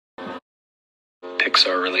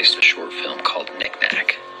Pixar released a short film called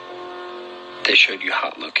Knick-Knack. They showed you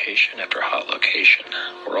hot location after hot location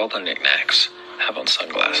where all the knickknacks have on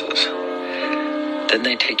sunglasses. Then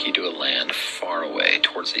they take you to a land far away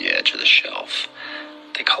towards the edge of the shelf.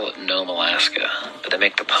 They call it Nome, Alaska, but they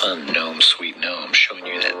make the pun Gnome, Sweet Gnome, showing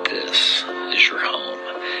you that this is your home.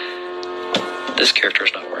 This character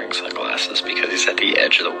is not wearing sunglasses because he's at the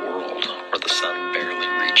edge of the world where the sun barely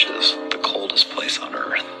reaches, the coldest place on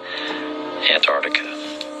Earth, Antarctica.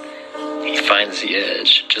 He finds the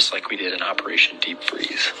edge, just like we did in Operation Deep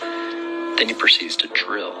Freeze. Then he proceeds to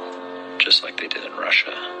drill, just like they did in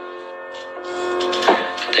Russia.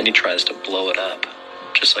 Then he tries to blow it up,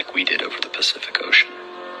 just like we did over the Pacific Ocean.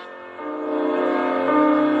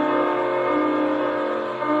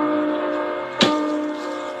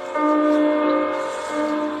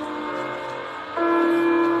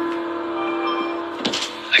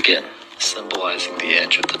 Again, symbolizing the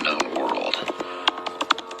edge of the known world.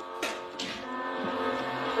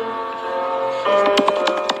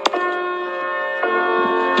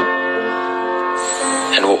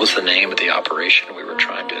 And what was the name of the operation we were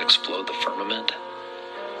trying to explode the firmament?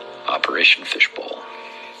 Operation Fishbowl.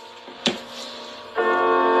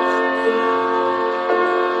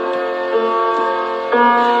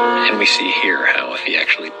 And we see here how if he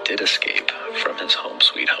actually did escape from his home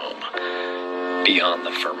sweet home, beyond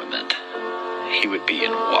the firmament, he would be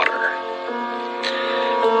in water.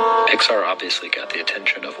 Pixar obviously got the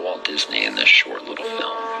attention of Walt Disney in this short little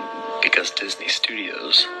film because Disney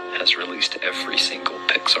Studios has released every single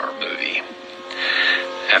Pixar movie.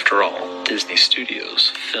 After all, Disney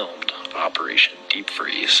Studios filmed Operation Deep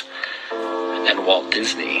Freeze, and Walt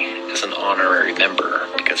Disney is an honorary member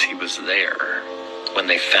because he was there when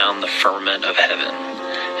they found the firmament of heaven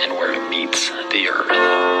and where it meets the earth.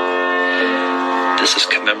 This is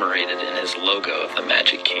commemorated in his logo of the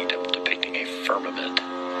Magic Kingdom, depicting a firmament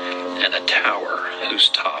and a tower whose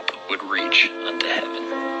top would reach unto heaven.